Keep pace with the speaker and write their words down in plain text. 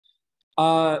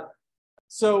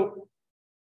So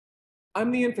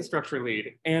I'm the infrastructure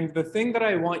lead, and the thing that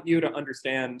I want you to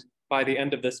understand by the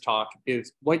end of this talk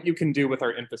is what you can do with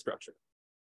our infrastructure.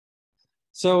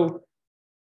 So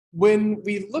when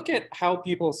we look at how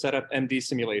people set up MD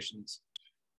simulations,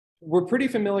 we're pretty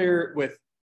familiar with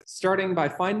starting by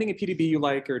finding a PDB you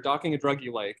like or docking a drug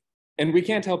you like, and we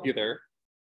can't help you there.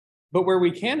 But where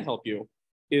we can help you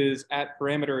is at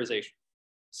parameterization.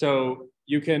 So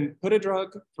you can put a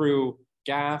drug through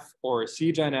GAF or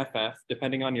CGenFF,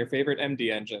 depending on your favorite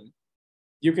MD engine.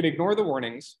 You can ignore the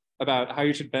warnings about how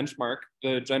you should benchmark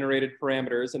the generated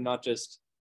parameters and not just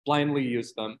blindly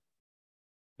use them.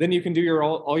 Then you can do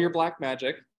all your black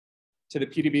magic to the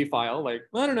PDB file, like,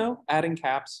 I don't know, adding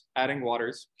caps, adding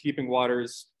waters, keeping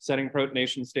waters, setting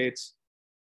protonation states,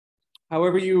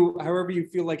 however you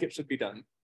feel like it should be done.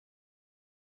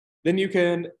 Then you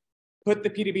can put the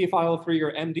PDB file through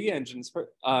your MD engine's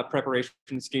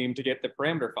preparation scheme to get the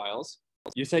parameter files.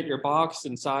 You set your box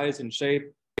and size and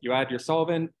shape. You add your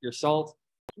solvent, your salt,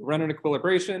 you run an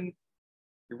equilibration.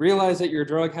 You realize that your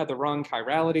drug had the wrong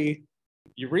chirality.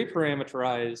 You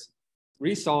reparameterize,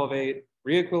 resolvate,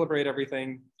 re-equilibrate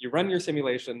everything. You run your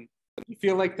simulation. You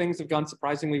feel like things have gone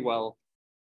surprisingly well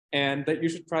and that you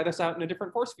should try this out in a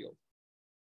different force field.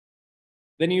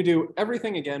 Then you do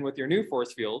everything again with your new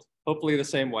force field, hopefully the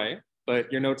same way,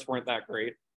 but your notes weren't that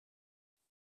great.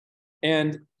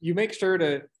 And you make sure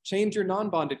to change your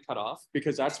non-bonded cutoff,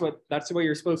 because that's the way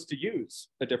you're supposed to use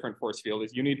a different force field,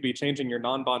 is you need to be changing your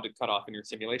non-bonded cutoff in your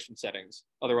simulation settings.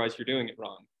 Otherwise, you're doing it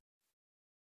wrong.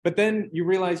 But then you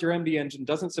realize your MD engine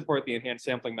doesn't support the enhanced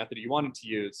sampling method you wanted to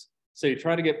use. So you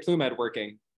try to get PlumeEd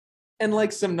working, and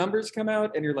like some numbers come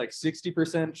out and you're like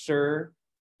 60% sure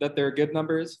that they're good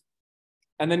numbers.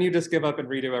 And then you just give up and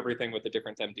redo everything with a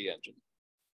different MD engine.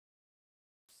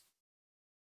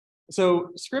 So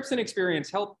scripts and experience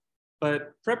help,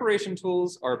 but preparation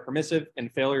tools are permissive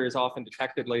and failure is often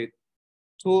detected late.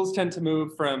 Tools tend to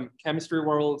move from chemistry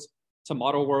world to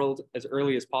model world as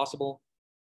early as possible.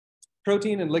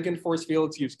 Protein and ligand force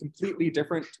fields use completely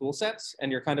different tool sets,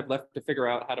 and you're kind of left to figure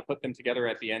out how to put them together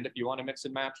at the end if you want to mix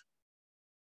and match.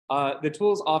 The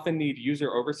tools often need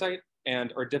user oversight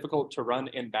and are difficult to run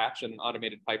in batch and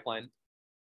automated pipeline.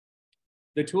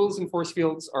 The tools and force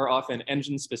fields are often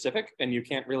engine specific and you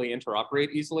can't really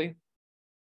interoperate easily.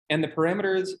 And the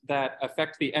parameters that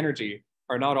affect the energy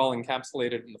are not all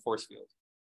encapsulated in the force field.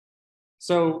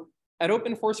 So at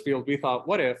Open Force Field, we thought,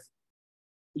 what if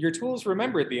your tools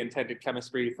remembered the intended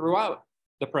chemistry throughout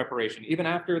the preparation? Even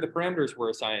after the parameters were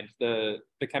assigned, the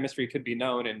chemistry could be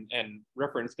known and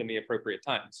referenced in the appropriate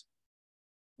times.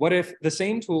 What if the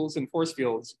same tools and force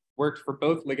fields worked for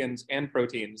both ligands and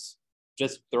proteins,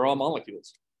 just they're all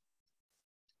molecules?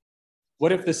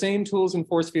 What if the same tools and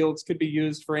force fields could be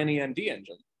used for any MD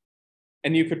engine?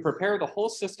 And you could prepare the whole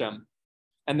system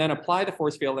and then apply the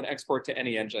force field and export to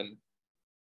any engine,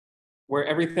 where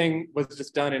everything was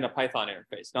just done in a Python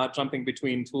interface, not jumping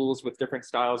between tools with different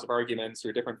styles of arguments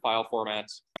or different file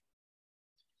formats.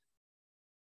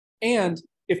 And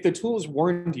if the tools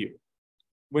warned you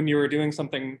when you were doing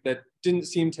something that didn't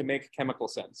seem to make chemical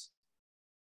sense.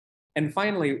 And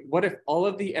finally, what if all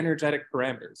of the energetic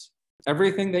parameters,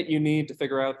 everything that you need to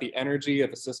figure out the energy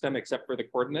of a system except for the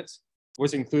coordinates,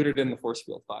 was included in the force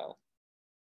field file?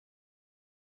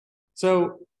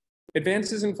 So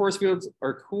advances in force fields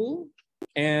are cool,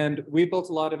 and we built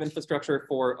a lot of infrastructure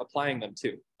for applying them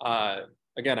too.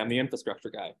 Again, I'm the infrastructure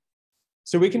guy.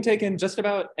 So we can take in just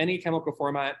about any chemical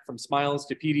format from SMILES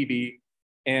to PDB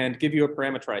and give you a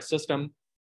parameterized system.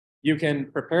 You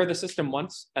can prepare the system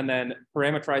once and then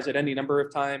parameterize it any number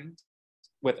of times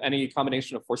with any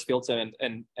combination of force fields and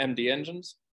MD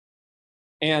engines.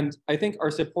 And I think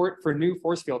our support for new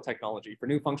force field technology, for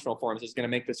new functional forms, is going to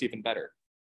make this even better.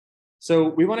 So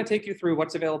we want to take you through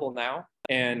what's available now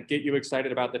and get you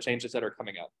excited about the changes that are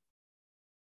coming up.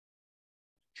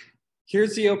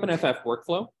 Here's the OpenFF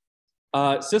workflow.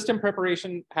 System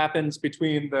preparation happens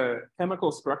between the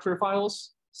chemical structure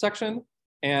files section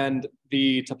and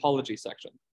the topology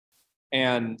section.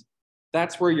 And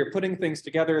that's where you're putting things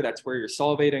together. That's where you're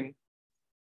solvating.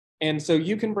 And so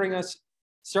you can bring us,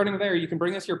 starting there, you can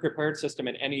bring us your prepared system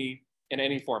in any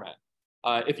format.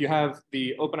 If you have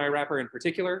the OpenEye wrapper in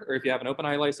particular, or if you have an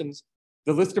OpenEye license,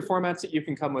 the list of formats that you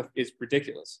can come with is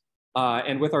ridiculous.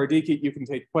 And with our DKit, you can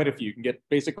take quite a few. You can get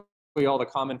basically all the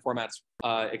common formats,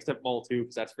 except mol2,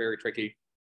 because that's very tricky,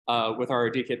 with our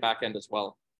DKit backend as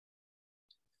well.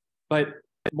 But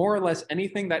more or less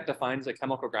anything that defines a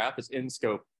chemical graph is in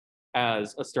scope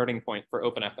as a starting point for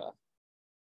OpenFF.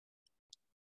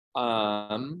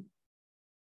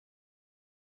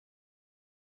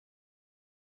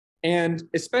 And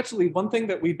especially one thing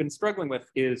that we've been struggling with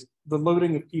is the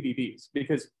loading of PDBs,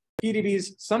 because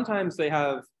PDBs, sometimes they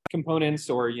have components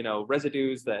or, you know,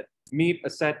 residues that meet a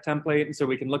set template. And so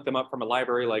we can look them up from a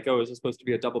library like, oh, is this supposed to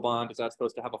be a double bond? Is that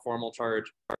supposed to have a formal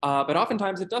charge? But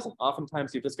oftentimes it doesn't.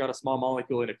 Oftentimes you've just got a small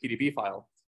molecule in a PDB file.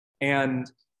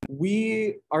 And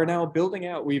we are now building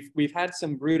out, we've had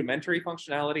some rudimentary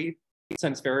functionality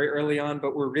since very early on,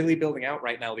 but we're really building out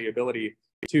right now the ability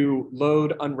to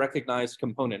load unrecognized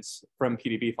components from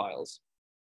PDB files.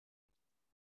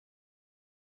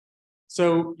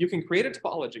 So you can create a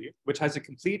topology which has a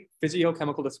complete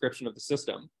physiochemical description of the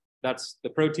system. That's the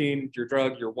protein, your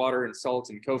drug, your water and salts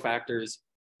and cofactors,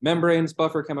 membranes,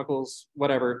 buffer chemicals,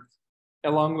 whatever,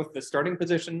 along with the starting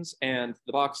positions and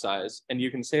the box size. And you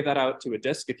can save that out to a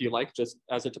disk if you like, just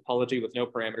as a topology with no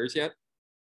parameters yet.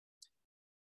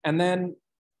 And then,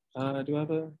 do I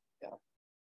have a, yeah.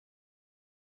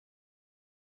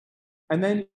 And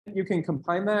then you can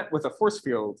combine that with a force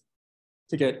field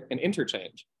to get an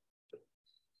interchange.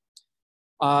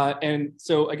 And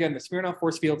so again, the Smirnov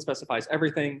force field specifies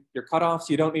everything. Your cutoffs,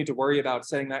 you don't need to worry about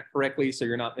setting that correctly so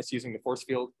you're not misusing the force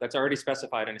field. That's already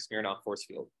specified in a Smirnov force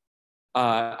field.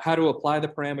 How to apply the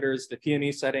parameters, the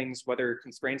P&E settings, whether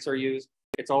constraints are used,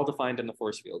 it's all defined in the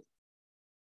force field.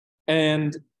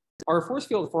 And our force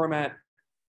field format,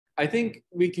 I think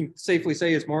we can safely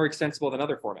say, is more extensible than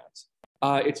other formats.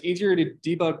 It's easier to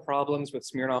debug problems with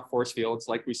Smirnov force fields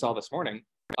like we saw this morning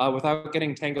without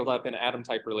getting tangled up in atom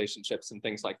type relationships and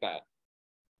things like that.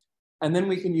 And then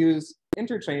we can use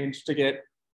interchange to get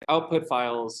output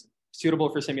files suitable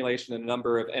for simulation in a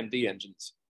number of MD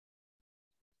engines.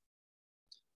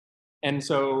 And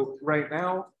so right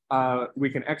now, we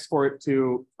can export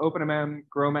to OpenMM,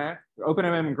 GROMAC.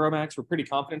 OpenMM and GROMACs, we're pretty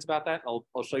confident about that.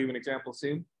 I'll show you an example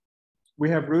soon. We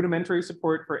have rudimentary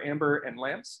support for Amber and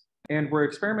LAMPS, and we're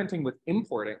experimenting with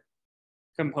importing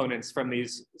components from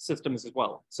these systems as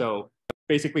well. So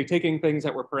basically taking things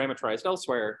that were parameterized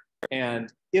elsewhere,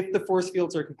 and if the force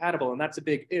fields are compatible, and that's a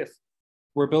big if,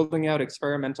 we're building out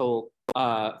experimental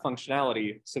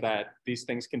functionality so that these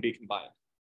things can be combined.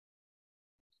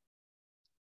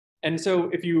 And so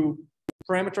if you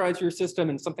parameterize your system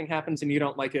and something happens and you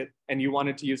don't like it and you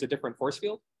wanted to use a different force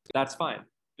field, that's fine.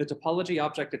 The topology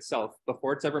object itself,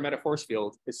 before it's ever met a force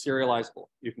field, is serializable.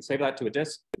 You can save that to a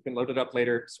disk, you can load it up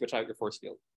later, switch out your force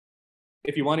field.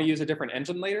 If you want to use a different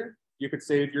engine later, you could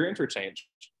save your interchange.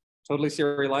 Totally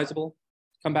serializable,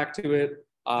 come back to it,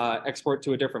 export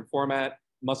to a different format,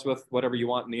 mess with whatever you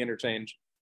want in the interchange.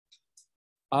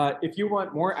 If you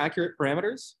want more accurate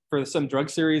parameters for some drug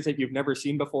series that you've never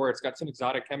seen before, it's got some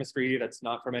exotic chemistry that's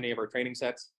not from any of our training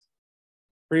sets.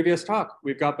 Previous talk,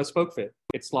 we've got bespoke fit.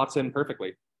 It slots in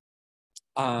perfectly.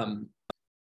 And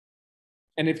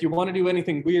if you want to do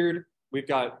anything weird, we've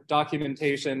got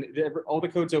documentation. All the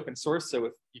code's open source, so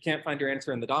if you can't find your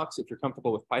answer in the docs, if you're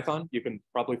comfortable with Python, you can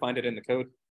probably find it in the code.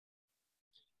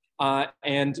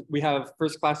 And we have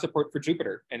first-class support for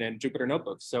Jupyter and in Jupyter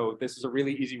Notebooks. So this is a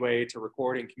really easy way to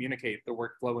record and communicate the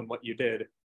workflow and what you did,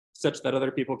 such that other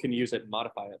people can use it and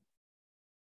modify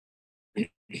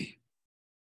it.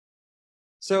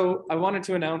 So I wanted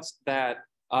to announce that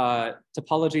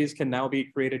topologies can now be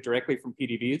created directly from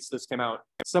PDBs. This came out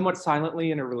somewhat silently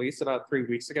in a release about 3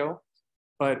 weeks ago,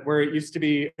 but where it used to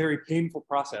be a very painful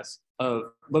process of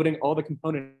loading all the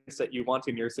components that you want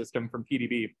in your system from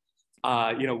PDB.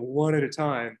 You know, one at a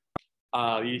time.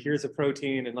 Here's a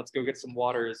protein and let's go get some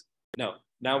waters. No,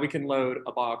 now we can load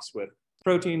a box with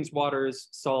proteins, waters,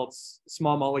 salts,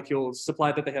 small molecules,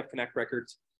 supply that they have connect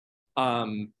records.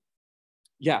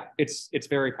 Yeah, it's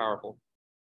very powerful.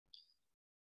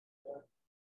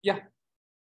 Yeah.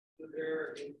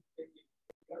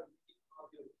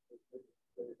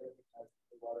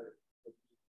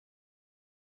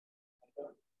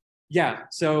 Yeah,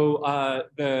 so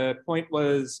the point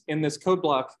was in this code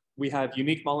block, we have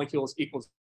unique molecules equals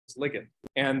ligand.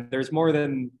 And there's more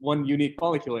than one unique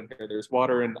molecule in here. There's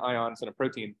water and ions and a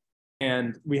protein.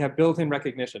 And we have built-in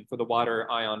recognition for the water,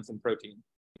 ions, and protein.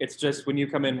 It's just when you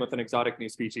come in with an exotic new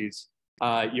species,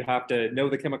 you have to know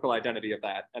the chemical identity of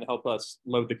that and help us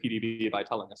load the PDB by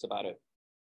telling us about it.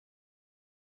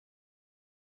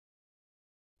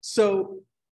 So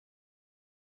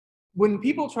when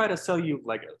people try to sell you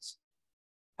Legos,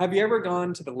 have you ever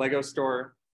gone to the Lego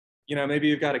store? You know, maybe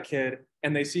you've got a kid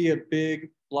and they see a big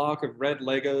block of red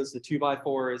Legos, the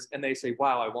 2x4s, and they say,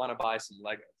 wow, I want to buy some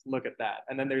Legos. Look at that.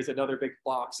 And then there's another big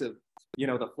box of, you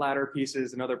know, the flatter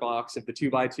pieces, another box of the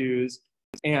 2x2s.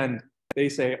 And they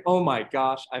say, oh my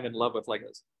gosh, I'm in love with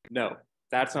Legos. No,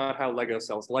 that's not how Lego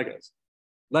sells Legos.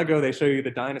 Lego, they show you the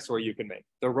dinosaur you can make,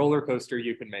 the roller coaster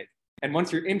you can make, And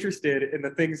once you're interested in the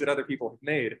things that other people have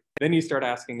made, then you start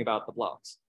asking about the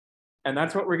blocks. And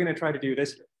that's what we're going to try to do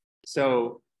this year.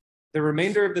 So the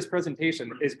remainder of this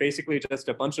presentation is basically just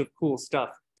a bunch of cool stuff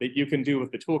that you can do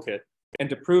with the toolkit. And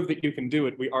to prove that you can do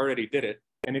it, we already did it.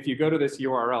 And if you go to this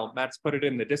URL, Matt's put it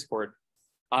in the Discord,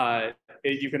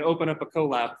 you can open up a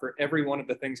collab for every one of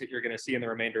the things that you're going to see in the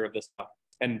remainder of this stuff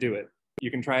and do it.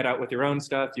 You can try it out with your own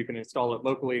stuff. You can install it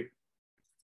locally.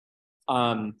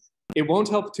 It won't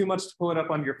help too much to pull it up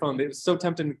on your phone. It was so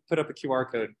tempting to put up a QR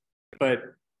code, but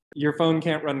your phone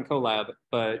can't run Colab,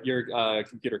 but your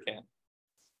computer can.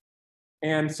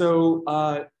 And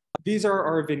so these are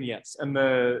our vignettes, and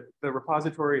the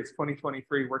repository is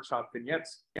 2023 workshop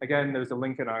vignettes. Again, there's a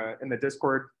link in the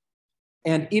Discord.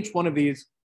 And each one of these,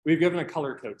 we've given a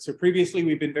color code. So previously,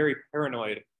 we've been very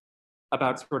paranoid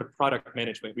about sort of product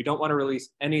management. We don't want to release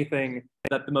anything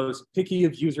that the most picky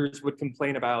of users would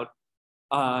complain about.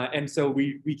 And so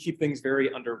we keep things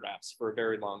very under wraps for a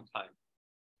very long time.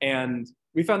 And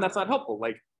we found that's not helpful.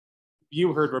 Like,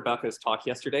 you heard Rebecca's talk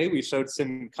yesterday. We showed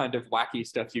some kind of wacky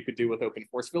stuff you could do with Open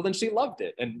Force Field, and she loved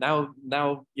it. And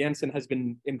now Janssen has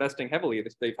been investing heavily.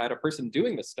 They've had a person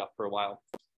doing this stuff for a while.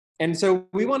 And so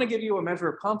we want to give you a measure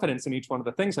of confidence in each one of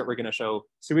the things that we're going to show.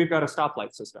 So we've got a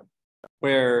stoplight system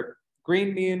where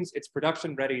green means it's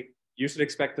production ready. You should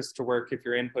expect this to work if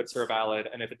your inputs are valid.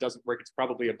 And if it doesn't work, it's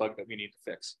probably a bug that we need to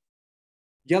fix.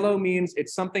 Yellow means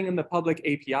it's something in the public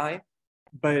API,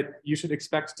 but you should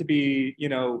expect to be, you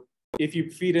know, if you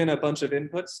feed in a bunch of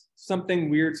inputs, something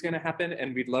weird's going to happen,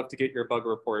 and we'd love to get your bug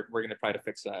report. We're going to try to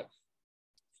fix that.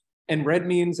 And red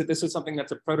means that this is something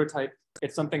that's a prototype.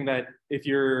 It's something that if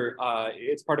you're,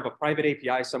 it's part of a private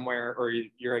API somewhere, or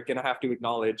you're going to have to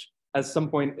acknowledge at some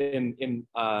point in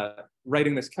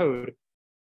writing this code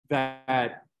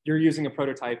that you're using a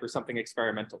prototype or something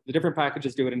experimental. The different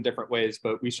packages do it in different ways,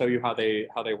 but we show you how they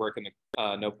work in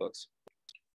the notebooks.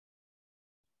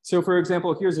 So for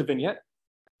example, here's a vignette.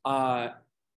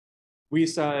 We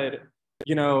said,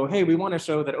 you know, hey, we want to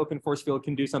show that Open Force Field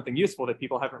can do something useful that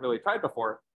people haven't really tried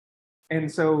before. And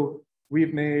so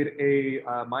we've made a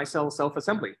MyCell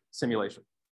self-assembly simulation.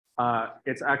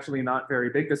 It's actually not very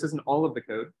big. This isn't all of the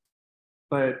code,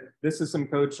 but this is some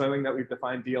code showing that we've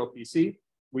defined DLPC.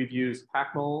 We've used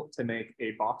PacMol to make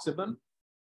a box of them.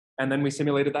 And then we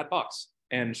simulated that box.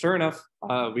 And sure enough,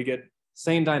 we get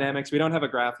same dynamics. We don't have a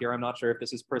graph here. I'm not sure if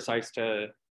this is precise to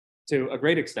a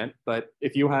great extent, but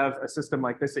if you have a system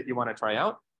like this that you want to try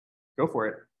out, go for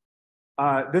it.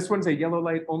 This one's a yellow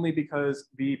light only because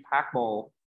the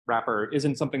PacMol wrapper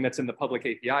isn't something that's in the public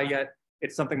API yet.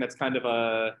 It's something that's kind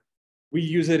of we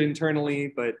use it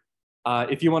internally, but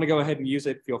if you want to go ahead and use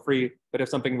it, feel free. But if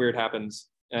something weird happens,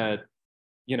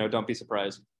 you know, don't be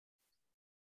surprised.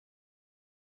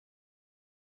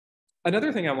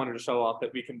 Another thing I wanted to show off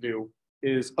that we can do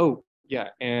is, oh, yeah,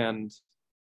 and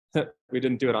we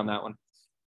didn't do it on that one.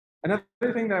 Another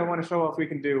thing that I want to show off we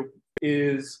can do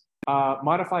is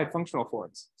modified functional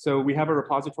forms. So we have a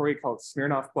repository called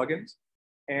Smirnoff plugins,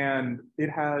 and it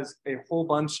has a whole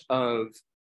bunch of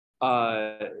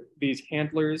these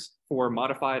handlers for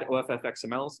modified OFF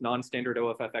XMLs, non-standard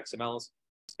OFF XMLs.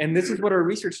 And this is what our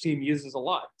research team uses a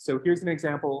lot. So here's an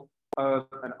example of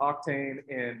an octane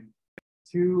in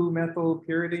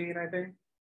 2-methylpyridine, I think.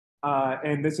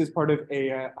 And this is part of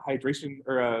a hydration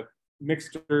or a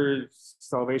mixture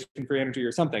salvation for energy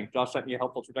or something. Josh sent me a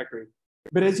helpful trajectory.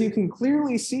 But as you can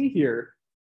clearly see here,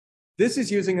 this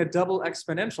is using a double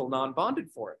exponential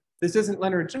non-bonded form. This isn't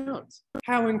Leonard Jones.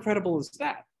 How incredible is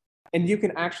that? And you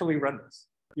can actually run this.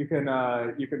 You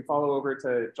can follow over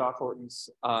to Josh Horton's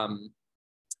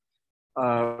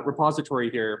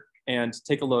repository here and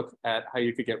take a look at how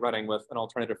you could get running with an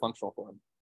alternative functional form.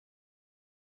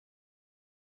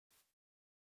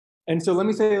 And so let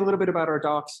me say a little bit about our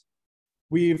docs.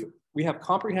 We have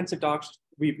comprehensive docs.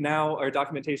 Our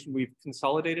documentation, we've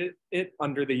consolidated it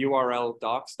under the URL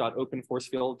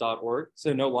docs.openforcefield.org.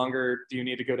 So no longer do you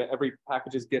need to go to every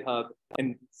package's GitHub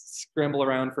and scramble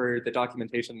around for the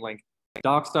documentation link.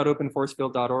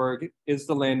 Docs.openforcefield.org is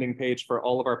the landing page for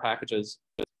all of our packages.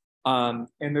 And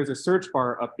there's a search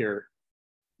bar up here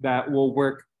that will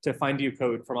work to find you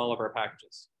code from all of our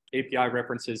packages. API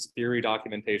references, theory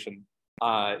documentation.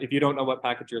 If you don't know what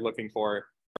package you're looking for,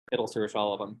 it'll search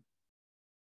all of them.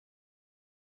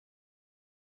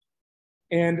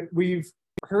 And we've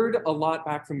heard a lot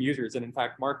back from users. And in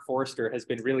fact, Mark Forrester has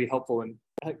been really helpful in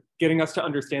getting us to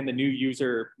understand the new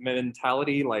user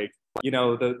mentality, like, you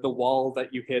know, the wall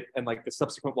that you hit and like the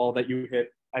subsequent wall that you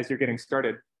hit as you're getting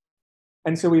started.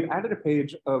 And so we've added a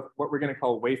page of what we're going to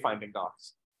call wayfinding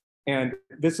docs. And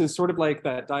this is sort of like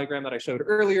that diagram that I showed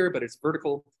earlier, but it's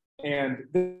vertical. And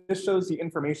this shows the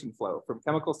information flow from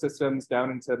chemical systems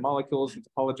down into molecules and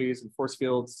topologies and force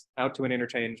fields out to an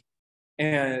interchange.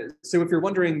 And so if you're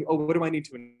wondering, oh, what do I need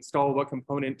to install? What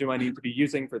component do I need to be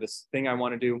using for this thing I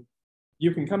want to do?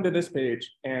 You can come to this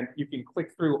page and you can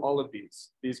click through all of these.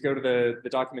 These go to the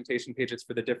documentation pages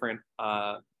for the different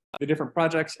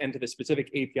projects and to the specific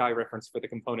API reference for the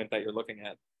component that you're looking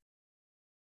at.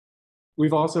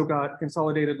 We've also got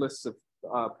consolidated lists of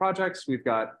projects. We've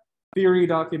got theory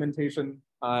documentation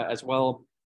as well.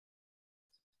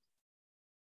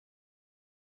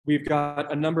 We've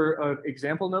got a number of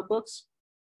example notebooks.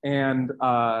 And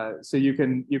so you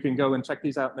can go and check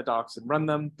these out in the docs and run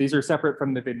them. These are separate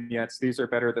from the vignettes. These are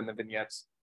better than the vignettes.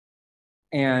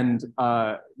 And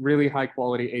really high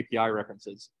quality API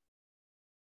references.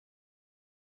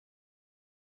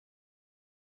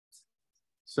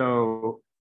 So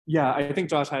yeah, I think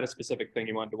Josh had a specific thing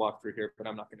he wanted to walk through here, but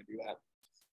I'm not going to do that.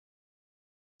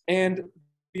 And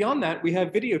beyond that, we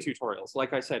have video tutorials.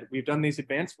 Like I said, we've done these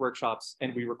advanced workshops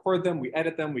and we record them, we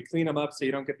edit them, we clean them up so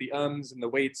you don't get the ums and the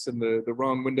waits and the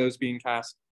wrong windows being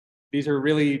cast. These are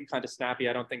really kind of snappy.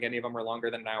 I don't think any of them are longer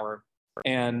than an hour.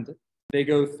 And they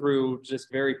go through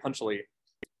just very punchily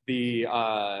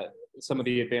some of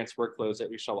the advanced workflows that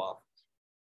we show off.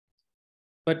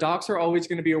 But docs are always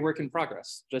going to be a work in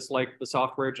progress, just like the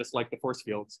software, just like the force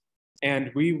fields.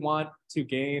 And we want to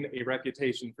gain a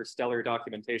reputation for stellar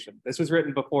documentation. This was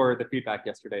written before the feedback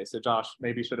yesterday, so Josh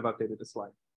maybe should have updated the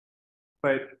slide.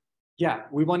 But yeah,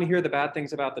 we want to hear the bad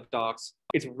things about the docs.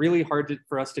 It's really hard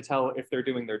for us to tell if they're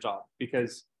doing their job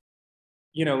because,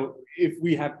 you know, if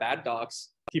we have bad docs,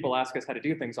 people ask us how to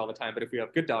do things all the time, but if we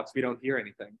have good docs, we don't hear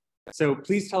anything. So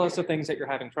please tell us the things that you're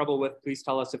having trouble with. Please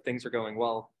tell us if things are going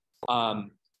well.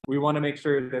 We want to make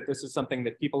sure that this is something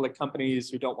that people at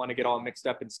companies who don't want to get all mixed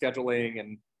up in scheduling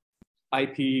and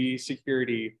IP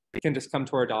security can just come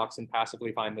to our docs and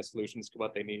passively find the solutions to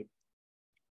what they need.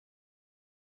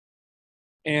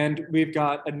 And we've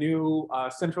got a new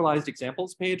centralized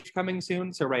examples page coming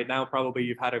soon. So right now, probably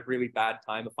you've had a really bad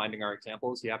time of finding our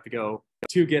examples. You have to go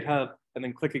to GitHub and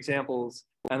then click examples.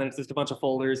 And then it's just a bunch of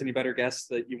folders and you better guess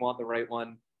that you want the right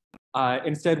one.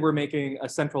 Instead, we're making a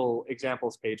central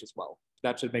examples page as well.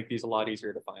 That should make these a lot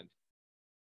easier to find.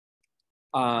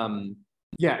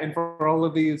 Yeah, and for all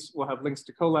of these, we'll have links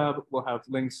to Colab. We'll have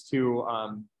links to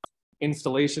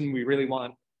installation. We really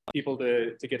want people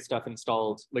to get stuff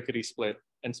installed lickety-split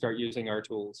and start using our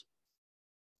tools.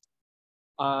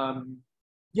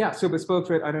 Yeah, so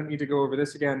BespokeFit, I don't need to go over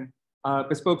this again.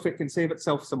 BespokeFit can save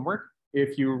itself some work.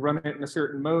 If you run it in a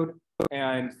certain mode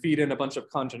and feed in a bunch of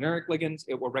congeneric ligands,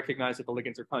 it will recognize that the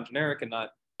ligands are congeneric and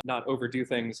not overdo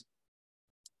things.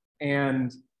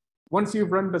 And once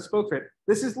you've run BespokeFit,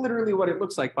 this is literally what it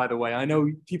looks like, by the way. I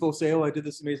know people say, oh, I did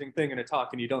this amazing thing in a talk,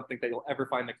 and you don't think that you'll ever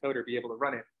find the code or be able to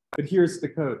run it. But here's the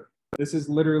code. This is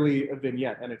literally a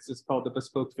vignette, and it's just called the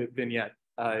BespokeFit vignette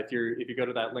if you go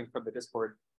to that link from the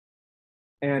Discord.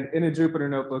 And in a Jupyter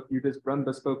notebook, you just run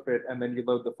BespokeFit, and then you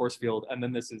load the force field, and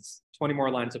then this is 20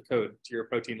 more lines of code to your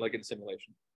protein ligand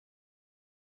simulation.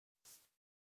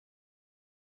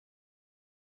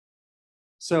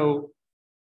 So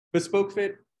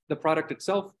BespokeFit, the product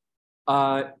itself,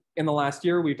 in the last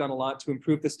year, we've done a lot to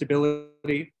improve the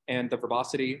stability and the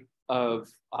verbosity of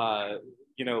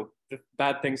you know, the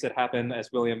bad things that happen,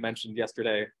 as William mentioned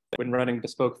yesterday, when running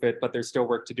BespokeFit, but there's still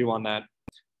work to do on that.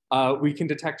 We can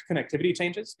detect connectivity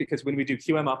changes because when we do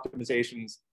QM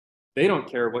optimizations, they don't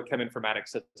care what cheminformatics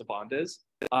says a bond is.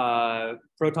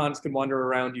 Protons can wander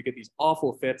around, you get these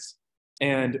awful fits,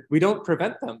 and we don't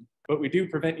prevent them, but we do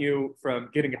prevent you from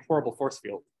getting a horrible force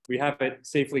field. We have it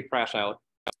safely crash out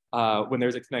when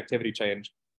there's a connectivity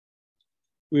change.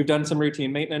 We've done some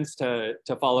routine maintenance to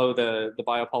follow the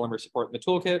biopolymer support in the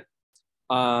toolkit.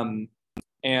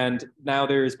 And now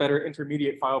there's better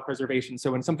intermediate file preservation.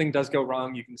 So when something does go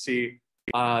wrong, you can see,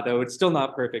 though it's still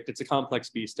not perfect, it's a complex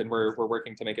beast and we're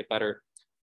working to make it better.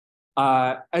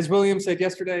 As William said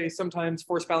yesterday, sometimes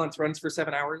force balance runs for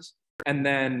 7 hours and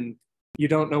then you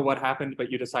don't know what happened,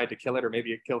 but you decide to kill it, or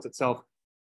maybe it kills itself.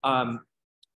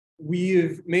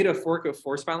 We've made a fork of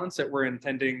force balance that we're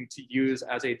intending to use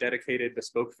as a dedicated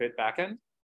BespokeFit backend.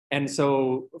 And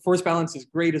so force balance is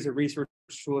great as a research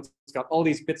tool. It's got all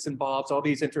these bits and bobs, all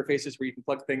these interfaces where you can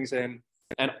plug things in,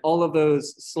 and all of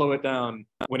those slow it down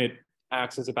when it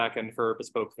acts as a backend for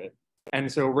BespokeFit.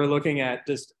 And so we're looking at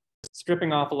just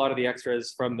stripping off a lot of the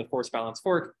extras from the force balance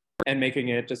fork and making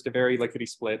it just a very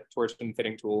lickety-split torsion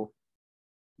fitting tool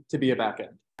to be a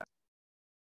backend.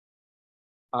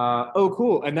 Oh,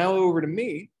 cool. And now over to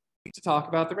me to talk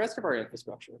about the rest of our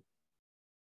infrastructure.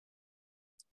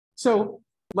 So,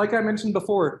 like I mentioned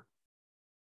before,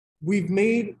 we've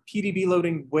made PDB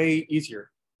loading way easier.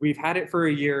 We've had it for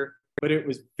a year, but it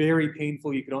was very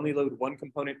painful. You could only load one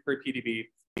component per PDB,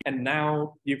 and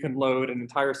now you can load an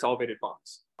entire solvated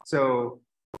box. So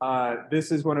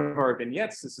this is one of our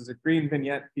vignettes. This is a green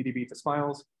vignette, PDB to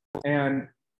smiles, and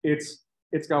it's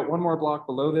got one more block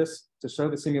below this to show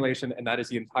the simulation, and that is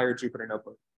the entire Jupyter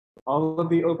notebook. All of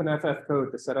the OpenFF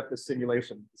code to set up this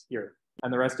simulation is here,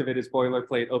 and the rest of it is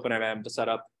boilerplate OpenMM to set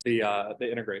up the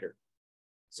integrator.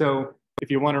 So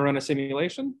if you want to run a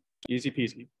simulation, easy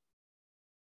peasy.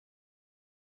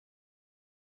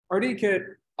 RDKit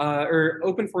or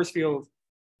Open Force Field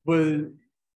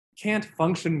can't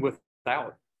function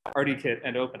without RDKit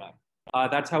and OpenEye.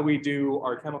 That's how we do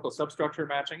our chemical substructure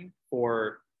matching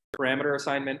for parameter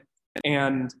assignment.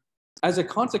 And as a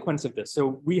consequence of this,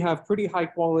 so we have pretty high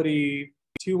quality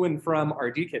to and from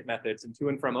RDKit methods and to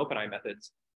and from OpenEye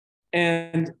methods.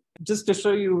 And just to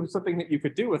show you something that you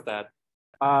could do with that,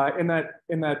 in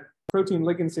that protein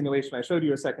ligand simulation I showed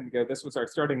you a second ago, this was our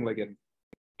starting ligand.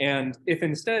 And if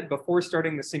instead, before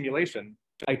starting the simulation,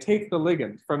 I take the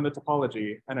ligand from the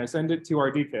topology and I send it to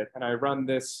RDKit and I run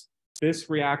this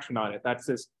reaction on it, that's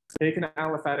this, take an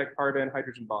aliphatic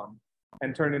carbon-hydrogen bond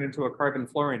and turn it into a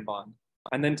carbon-fluorine bond,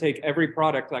 and then take every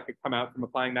product that could come out from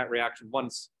applying that reaction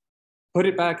once, put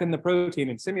it back in the protein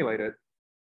and simulate it,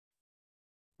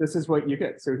 this is what you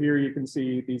get. So here you can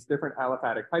see these different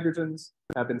aliphatic hydrogens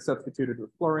have been substituted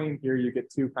with fluorine. Here you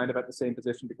get two kind of at the same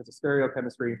position because of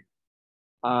stereochemistry.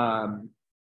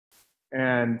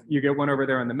 And you get one over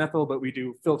there on the methyl, but we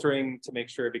do filtering to make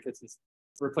sure, because these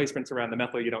replacements around the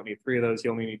methyl, you don't need 3 of those,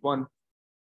 you only need 1.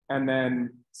 And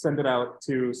then send it out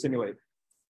to simulate.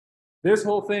 This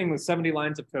whole thing was 70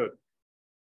 lines of code,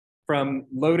 from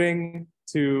loading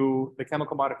to the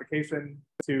chemical modification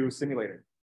to simulating.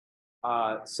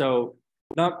 So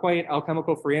not quite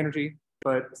alchemical free energy,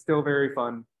 but still very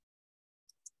fun.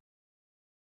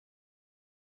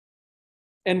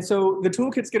 And so the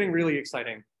toolkit's getting really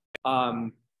exciting.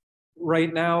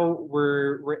 Right now,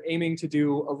 we're aiming to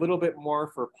do a little bit more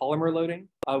for polymer loading.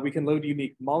 We can load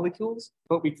unique molecules,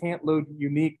 but we can't load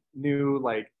unique new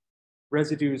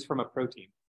residues from a protein.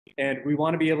 And we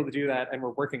want to be able to do that, and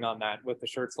we're working on that with the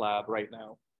Schertz lab right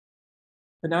now.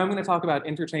 But now I'm going to talk about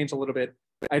interchange a little bit.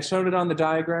 I'd shown it on the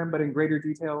diagram, but in greater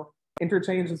detail.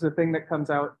 Interchange is the thing that comes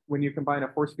out when you combine a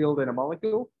force field and a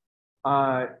molecule.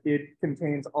 It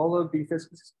contains all of the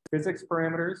physics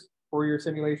parameters for your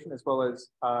simulation, as well as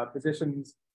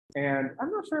positions. And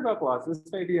I'm not sure about velocity.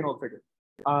 This may be an old figure,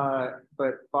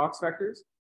 but box vectors.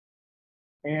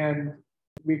 And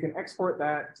we can export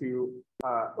that to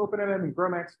OpenMM and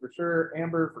Gromex for sure,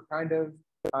 Amber for kind of,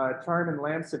 Charm and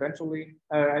LAMMPS eventually.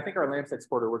 I think our LAMMPS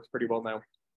exporter works pretty well now.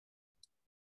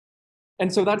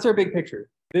 And so that's our big picture.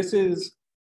 This is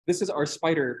our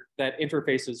spider that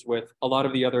interfaces with a lot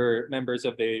of the other members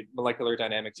of the molecular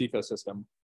dynamics ecosystem.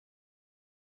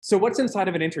 So what's inside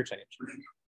of an interchange?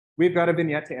 We've got a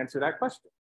vignette to answer that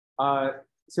question.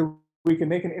 So we can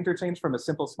make an interchange from a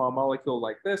simple small molecule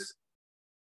like this.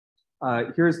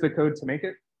 Here's the code to make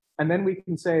it. And then we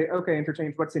can say, okay,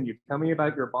 interchange, what's in you? Tell me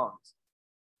about your bonds.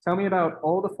 Tell me about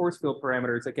all the force field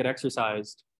parameters that get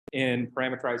exercised in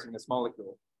parameterizing this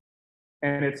molecule.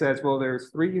 And it says, well,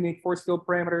 there's 3 unique force field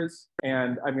parameters,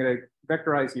 and I'm going to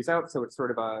vectorize these out so it's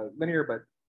sort of linear, but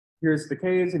here's the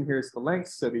Ks and here's the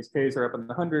lengths. So these Ks are up in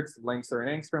the hundreds, the lengths are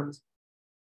in angstroms.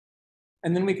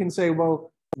 And then we can say,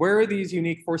 well, where are these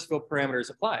unique force field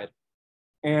parameters applied?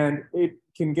 And it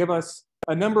can give us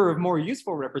a number of more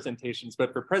useful representations,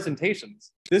 but for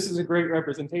presentations, this is a great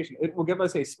representation. It will give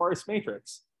us a sparse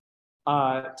matrix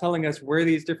telling us where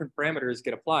these different parameters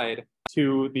get applied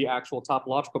to the actual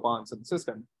topological bonds in the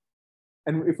system.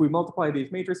 And if we multiply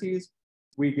these matrices,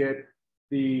 we get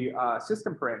the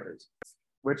system parameters,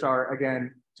 which are,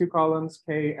 again, 2 columns,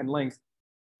 K and length.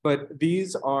 But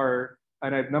these are,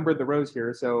 and I've numbered the rows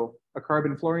here, so a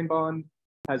carbon-fluorine bond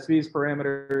has these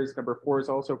parameters. Number 4 is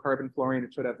also carbon-fluorine.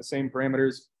 It should have the same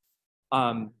parameters.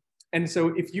 And so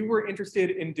if you were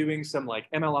interested in doing some ML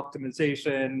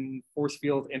optimization, force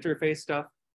field interface stuff,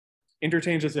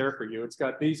 interchange is there for you. It's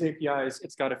got these APIs.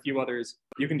 It's got a few others.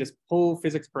 You can just pull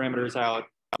physics parameters out.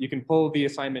 You can pull the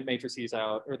assignment matrices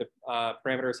out, or the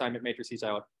parameter assignment matrices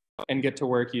out, and get to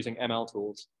work using ML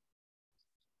tools.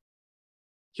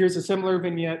 Here's a similar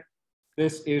vignette.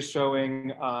 This is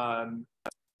showing,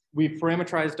 we've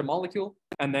parameterized a molecule,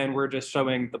 and then we're just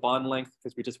showing the bond length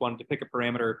because we just wanted to pick a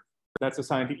parameter that's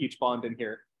assigned to each bond in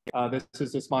here. This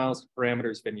is the smiles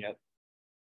parameters vignette.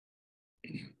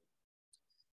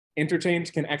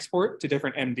 Interchange can export to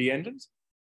different MD engines.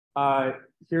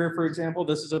 Here, for example,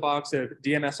 this is a box of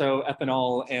DMSO,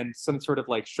 ethanol, and some sort of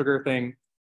sugar thing.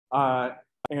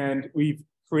 And we've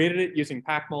created it using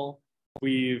PACML.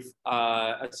 We've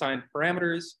assigned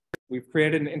parameters. We've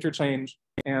created an interchange.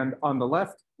 And on the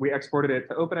left, we exported it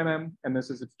to OpenMM. And this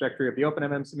is the trajectory of the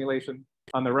OpenMM simulation.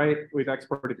 On the right, we've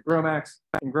exported to GROMACS.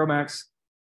 In GROMACS,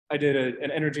 I did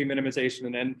an energy minimization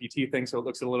and NPT thing, so it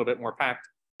looks a little bit more packed.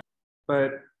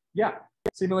 But yeah,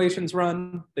 simulations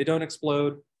run. They don't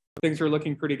explode. Things are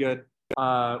looking pretty good.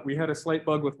 We had a slight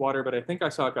bug with water, but I think I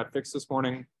saw it got fixed this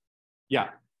morning. Yeah,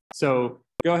 so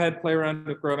go ahead, play around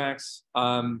with GROMACS.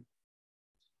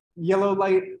 Yellow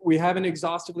light, we haven't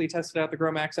exhaustively tested out the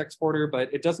GROMACS exporter,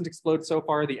 but it doesn't explode so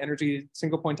far. The energy,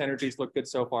 single point energies look good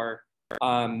so far.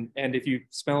 And if you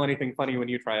smell anything funny when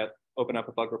you try it, open up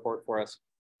a bug report for us.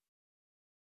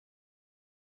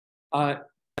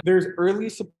 There's early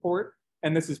support,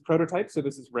 and this is prototype, so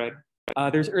this is red.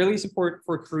 There's early support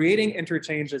for creating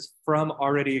interchanges from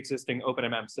already existing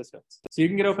OpenMM systems. So you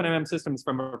can get OpenMM systems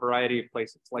from a variety of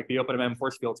places, like the OpenMM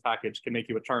force fields package can make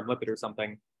you a charm lipid or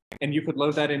something, and you could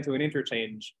load that into an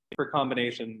interchange for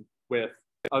combination with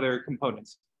other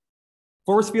components.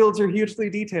 Force fields are hugely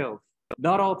detailed.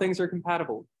 Not all things are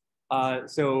compatible.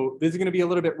 So this is going to be a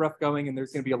little bit rough going, and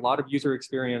there's going to be a lot of user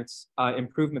experience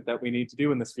improvement that we need to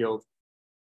do in this field.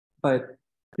 But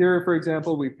here, for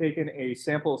example, we've taken a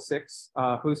sample 6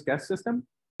 host guest system,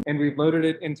 and we've loaded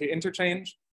it into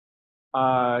interchange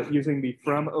using the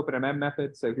from OpenMM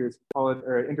method. So here's call it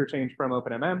or interchange from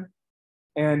OpenMM.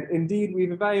 And indeed,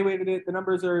 we've evaluated it. The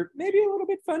numbers are maybe a little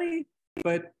bit funny,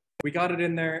 but we got it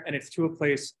in there, and it's to a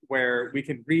place where we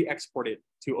can re-export it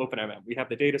to OpenMM. We have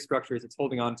the data structures, it's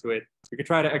holding on to it. We could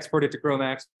try to export it to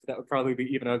GROMACS, that would probably be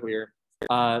even uglier.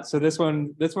 So this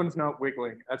one's not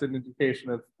wiggling as an indication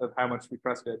of how much we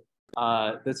trust it.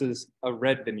 This is a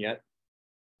red vignette.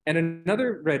 And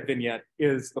another red vignette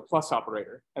is the plus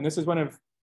operator. And this is one of,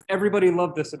 everybody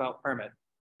loved this about Permit,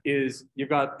 is you've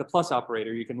got the plus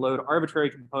operator. You can load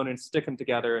arbitrary components, stick them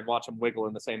together, and watch them wiggle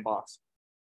in the same box.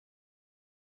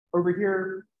 Over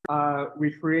here,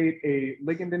 we create a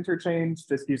ligand interchange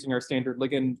just using our standard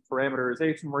ligand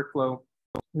parameterization workflow.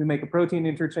 We make a protein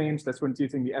interchange. This one's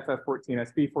using the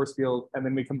FF14SB force field, and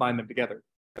then we combine them together.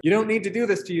 You don't need to do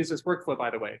this to use this workflow, by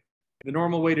the way. The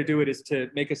normal way to do it is to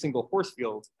make a single force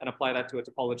field and apply that to a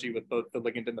topology with both the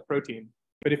ligand and the protein.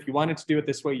 But if you wanted to do it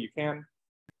this way, you can.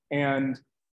 And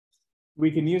we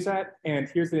can use that. And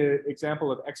here's an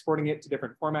example of exporting it to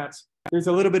different formats. There's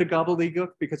a little bit of gobbledygook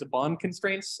because of bond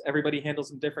constraints. Everybody handles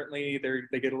them differently.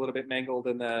 They get a little bit mangled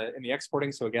in the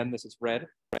exporting. So again, this is red.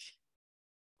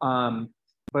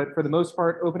 But for the most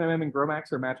part, OpenMM and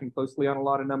GROMACS are matching closely on a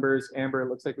lot of numbers. Amber, it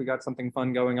looks like we got something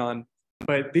fun going on.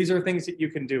 But these are things that you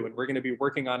can do, and we're going to be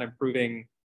working on improving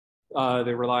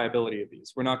the reliability of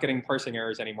these. We're not getting parsing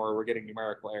errors anymore. We're getting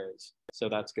numerical errors. So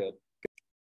that's good.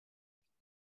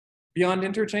 Beyond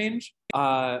interchange,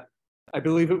 I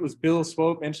believe it was Bill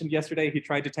Swope mentioned yesterday, he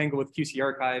tried to tangle with QC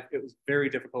Archive. It was very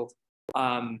difficult.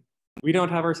 We don't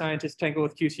have our scientists tangle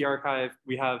with QC Archive.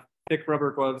 We have thick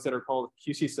rubber gloves that are called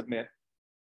QC Submit,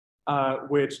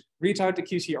 which reach out to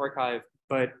QC Archive,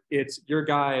 but it's your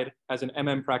guide as an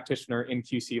MM practitioner in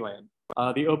QC land.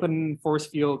 The open force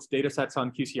fields data sets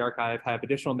on QC Archive have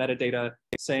additional metadata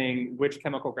saying which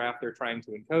chemical graph they're trying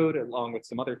to encode, along with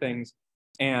some other things.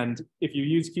 And if you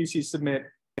use QC Submit,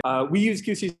 we use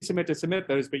QC Submit to submit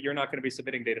those, but you're not going to be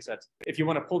submitting data sets. If you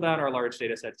want to pull down our large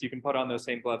data sets, you can put on those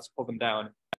same gloves, pull them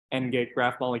down, and get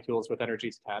graph molecules with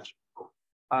energies attached.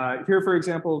 Here, for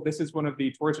example, this is one of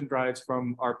the torsion drives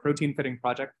from our protein fitting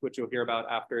project, which you'll hear about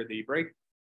after the break.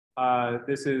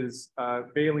 This is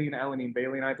valine, alanine,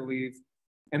 valine, I believe.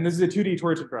 And this is a 2D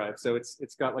torsion drive, so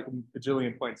it's got like a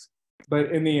bajillion points.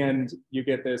 But in the end, you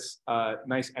get this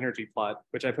nice energy plot,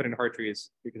 which I put in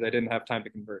Hartrees because I didn't have time to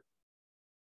convert.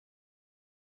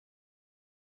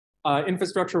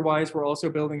 Infrastructure-wise, we're also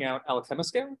building out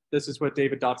Alchemiscale. This is what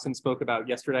David Dobson spoke about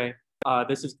yesterday.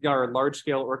 This is our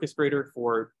large-scale orchestrator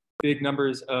for big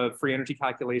numbers of free energy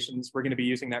calculations. We're going to be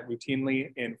using that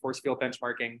routinely in force field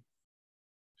benchmarking.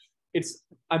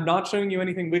 I'm not showing you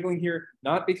anything wiggling here,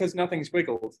 not because nothing's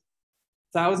wiggled.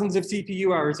 Thousands of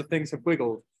CPU hours of things have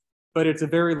wiggled, but it's a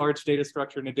very large data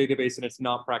structure in a database, and it's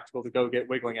not practical to go get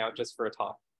wiggling out just for a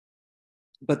talk.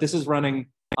 But this is running.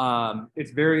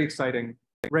 It's very exciting.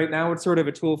 Right now, it's sort of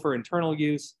a tool for internal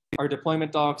use. Our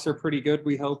deployment docs are pretty good,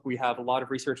 we hope. We have a lot of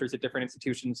researchers at different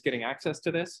institutions getting access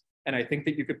to this. And I think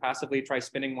that you could passively try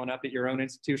spinning one up at your own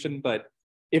institution, but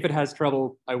if it has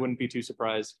trouble, I wouldn't be too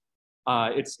surprised.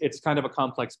 It's kind of a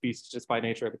complex beast just by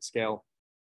nature of its scale.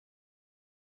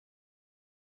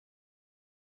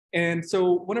 And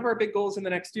so one of our big goals in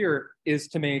the next year is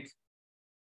to make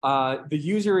the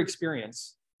user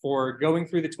experience for going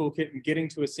through the toolkit and getting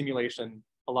to a simulation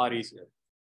a lot easier.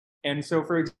 And so,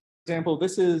 for example,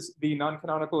 this is the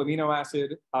non-canonical amino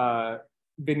acid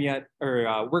vignette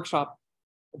or workshop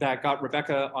that got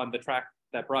Rebecca on the track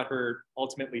that brought her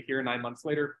ultimately here 9 months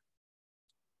later.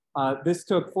 This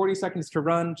took 40 seconds to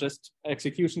run, just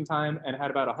execution time, and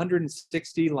had about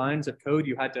 160 lines of code.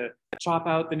 You had to chop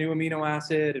out the new amino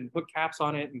acid and put caps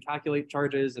on it and calculate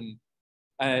charges. And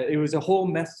it was a whole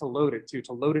mess to load it too.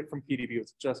 To load it from PDB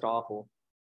was just awful.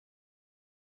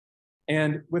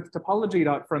 And with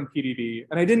topology.from PDB,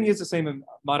 and I didn't use the same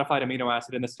modified amino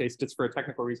acid in this case just for a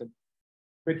technical reason.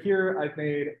 But here I've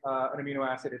made an amino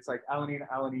acid. It's like alanine,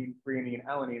 alanine, threonine,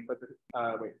 alanine. But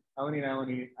alanine,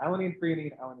 alanine, alanine,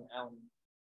 threonine, alanine, alanine.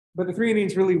 But the threonine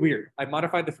is really weird. I've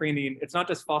modified the threonine. It's not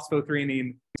just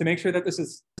phosphothreonine to make sure that this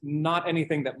is not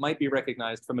anything that might be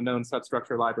recognized from a known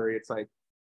substructure library. It's like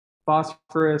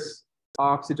phosphorus,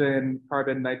 oxygen,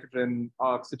 carbon, nitrogen,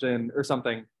 oxygen, or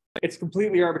something. It's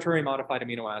completely arbitrary modified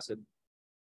amino acid.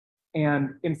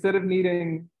 And instead of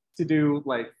needing to do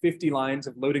like 50 lines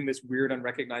of loading this weird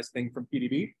unrecognized thing from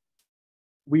PDB,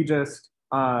 we just,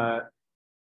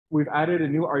 we've added a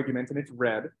new argument, and it's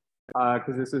red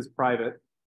because this is private,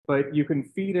 but you can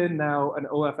feed in now an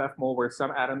OFF mole where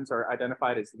some atoms are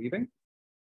identified as leaving,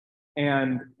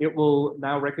 and it will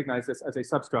now recognize this as a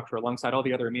substructure alongside all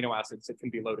the other amino acids that can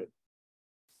be loaded.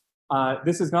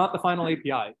 This is not the final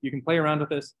API. You can play around with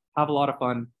this, have a lot of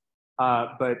fun,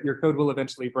 but your code will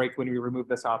eventually break when we remove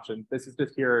this option. This is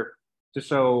just here to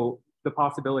show the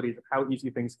possibilities of how easy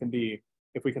things can be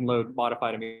if we can load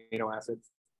modified amino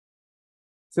acids.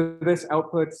 So this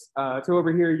outputs, so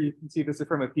over here, you can see this is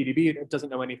from a PDB. It doesn't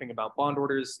know anything about bond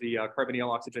orders. The carbonyl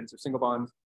oxygens are single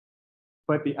bonds.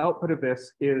 But the output of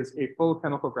this is a full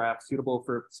chemical graph suitable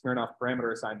for Smirnov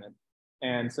parameter assignment.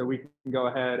 And so we can go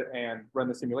ahead and run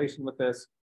the simulation with this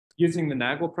using the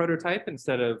Nagel prototype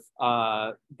instead of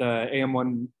the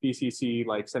AM1 BCC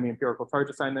like semi-empirical charge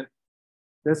assignment.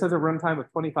 This has a runtime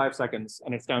of 25 seconds,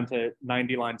 and it's down to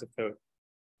 90 lines of code.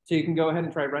 So you can go ahead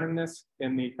and try running this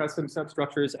in the custom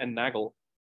substructures and Nagel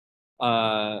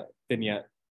vignette.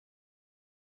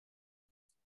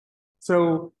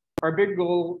 So our big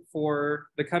goal for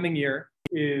the coming year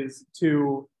is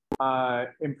to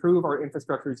improve our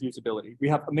infrastructure's usability. We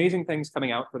have amazing things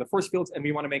coming out for the force fields, and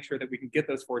we want to make sure that we can get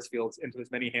those force fields into as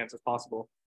many hands as possible.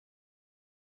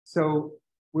 So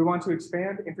we want to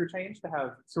expand interchange to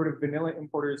have sort of vanilla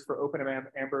importers for OpenFF,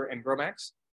 Amber, and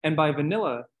Gromax. And by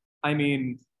vanilla, I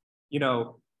mean, you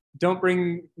know,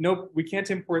 we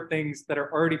can't import things that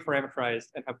are already parameterized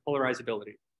and have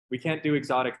polarizability. We can't do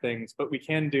exotic things, but we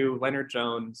can do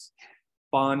Leonard-Jones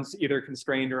bonds, either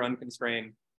constrained or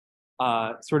unconstrained.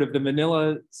 Sort of the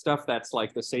vanilla stuff that's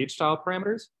like the Sage style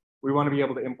parameters, we want to be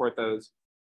able to import those.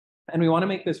 And we want to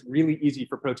make this really easy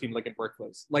for protein ligand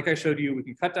workflows. Like I showed you, we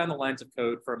can cut down the lines of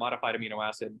code for a modified amino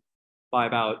acid by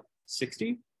about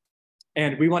 60.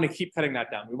 And we want to keep cutting that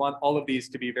down. We want all of these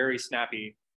to be very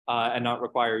snappy and not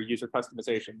require user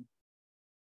customization.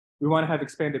 We want to have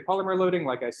expanded polymer loading,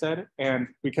 like I said, and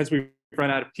because we've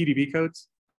run out of PDB codes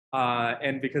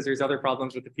and because there's other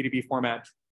problems with the PDB format,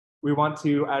 we want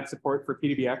to add support for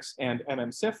PDBX and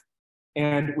OMSF,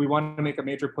 and we want to make a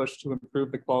major push to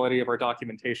improve the quality of our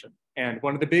documentation. And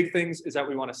one of the big things is that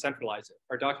we want to centralize it.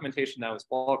 Our documentation now is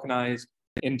balkanized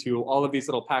into all of these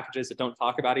little packages that don't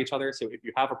talk about each other. So if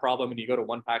you have a problem and you go to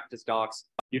one package's docs,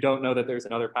 you don't know that there's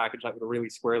another package that would really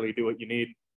squarely do what you need.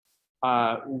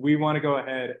 We want to go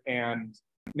ahead and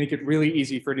make it really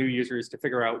easy for new users to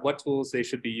figure out what tools they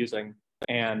should be using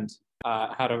and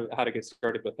how to get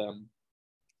started with them.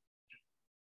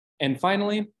 And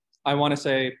finally, I want to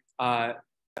say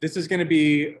this is going to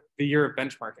be the year of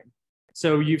benchmarking.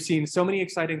 So you've seen so many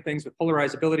exciting things with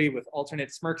polarizability, with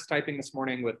alternate smirks typing this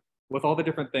morning, with all the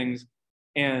different things.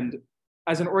 And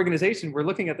as an organization, we're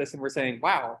looking at this and we're saying,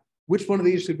 wow, which one of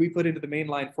these should we put into the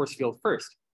mainline force field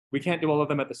first? We can't do all of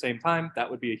them at the same time.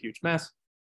 That would be a huge mess.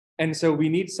 And so we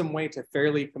need some way to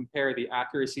fairly compare the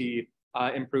accuracy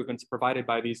improvements provided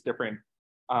by these different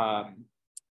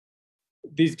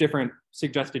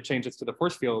suggested changes to the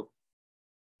force field.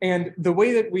 And the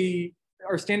way that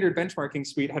our standard benchmarking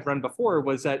suite had run before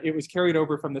was that it was carried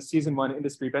over from the season 1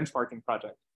 industry benchmarking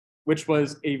project, which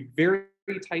was a very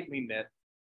tightly knit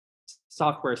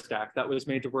software stack that was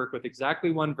made to work with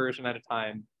exactly one version at a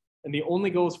time. And the only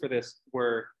goals for this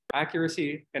were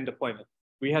accuracy and deployment.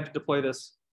 We had to deploy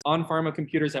this on pharma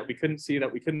computers that we couldn't see,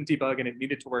 that we couldn't debug, and it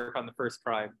needed to work on the first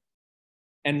try.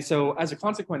 And so as a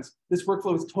consequence, this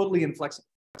workflow is totally inflexible.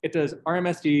 It does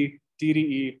RMSD,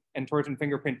 DDE, and torsion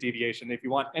fingerprint deviation. If you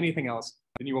want anything else,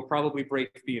 then you will probably break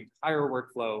the entire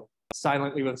workflow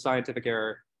silently with scientific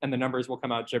error. and the numbers will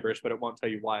come out gibberish, but it won't tell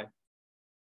you why.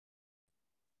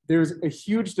 There's a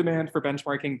huge demand for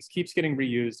benchmarking. This keeps getting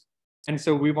reused, and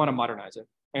so we want to modernize it.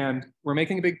 And we're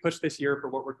making a big push this year for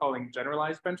what we're calling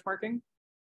generalized benchmarking.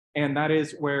 And that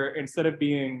is where instead of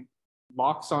being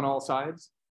locks on all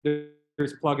sides,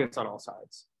 there's plugins on all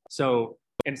sides. So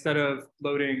instead of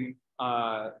loading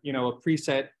a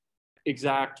preset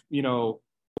exact,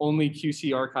 only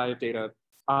QC archive data,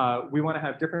 we want to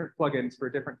have different plugins for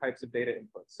different types of data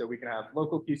inputs. So we can have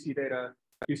local QC data,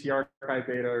 QC archive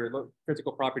data, or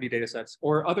physical property data sets,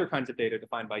 or other kinds of data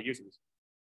defined by users.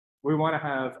 We want to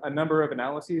have a number of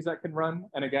analyses that can run,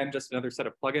 and again, just another set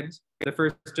of plugins. The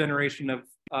first generation of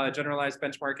generalized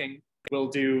benchmarking will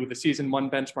do the season 1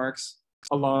 benchmarks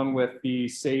along with the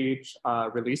SAGE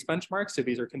release benchmarks. So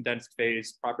these are condensed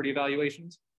phase property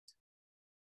evaluations.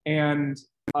 And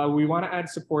we want to add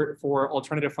support for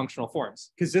alternative functional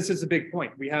forms, because this is a big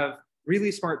point. We have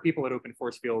really smart people at Open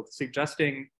Force Field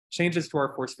suggesting changes to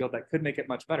our force field that could make it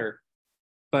much better.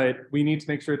 But we need to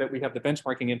make sure that we have the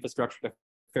benchmarking infrastructure to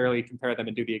fairly compare them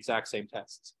and do the exact same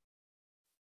tests.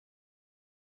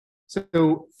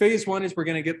 So phase 1 is we're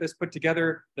going to get this put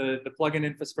together, the plugin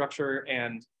infrastructure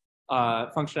and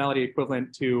functionality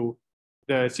equivalent to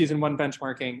the season 1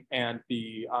 benchmarking and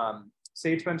the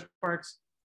SAGE benchmarks.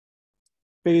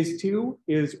 Phase 2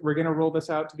 is we're going to roll this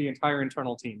out to the entire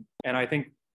internal team. And I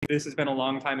think this has been a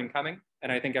long time in coming.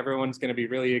 And I think everyone's going to be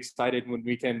really excited when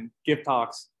we can give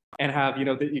talks and have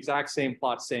the exact same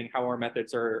plots saying how our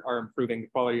methods are improving the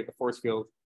quality of the force field.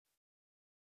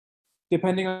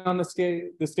 Depending on the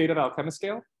state of Alchemist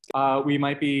scale, we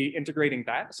might be integrating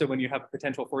that. So when you have a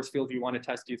potential force field you want to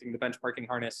test using the benchmarking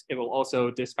harness, it will also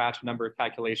dispatch a number of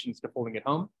calculations to pulling it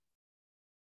home.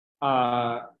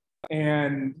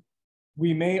 And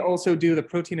we may also do the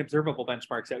protein observable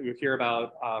benchmarks that you'll hear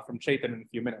about from Chaitan in a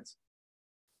few minutes.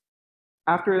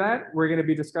 After that, we're going to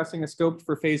be discussing a scope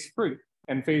for phase 3.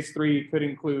 And phase 3 could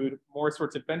include more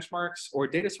sorts of benchmarks or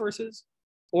data sources,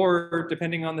 or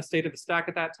depending on the state of the stack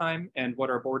at that time and what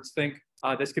our boards think,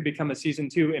 this could become a season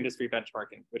 2 industry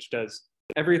benchmarking, which does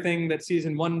everything that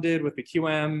season 1 did with the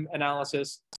QM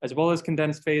analysis, as well as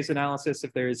condensed phase analysis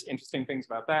if there's interesting things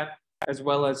about that, as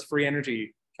well as free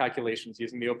energy calculations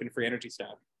using the open free energy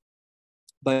stack.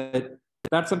 But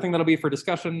that's something that'll be for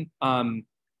discussion.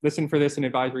 Listen for this in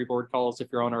advisory board calls if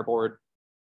you're on our board.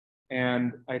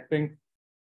 And I think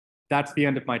that's the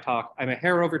end of my talk. I'm a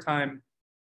hair over time.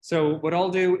 So what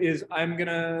I'll do is I'm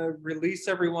gonna release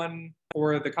everyone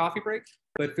for the coffee break,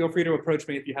 but feel free to approach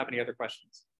me if you have any other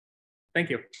questions. Thank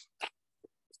you.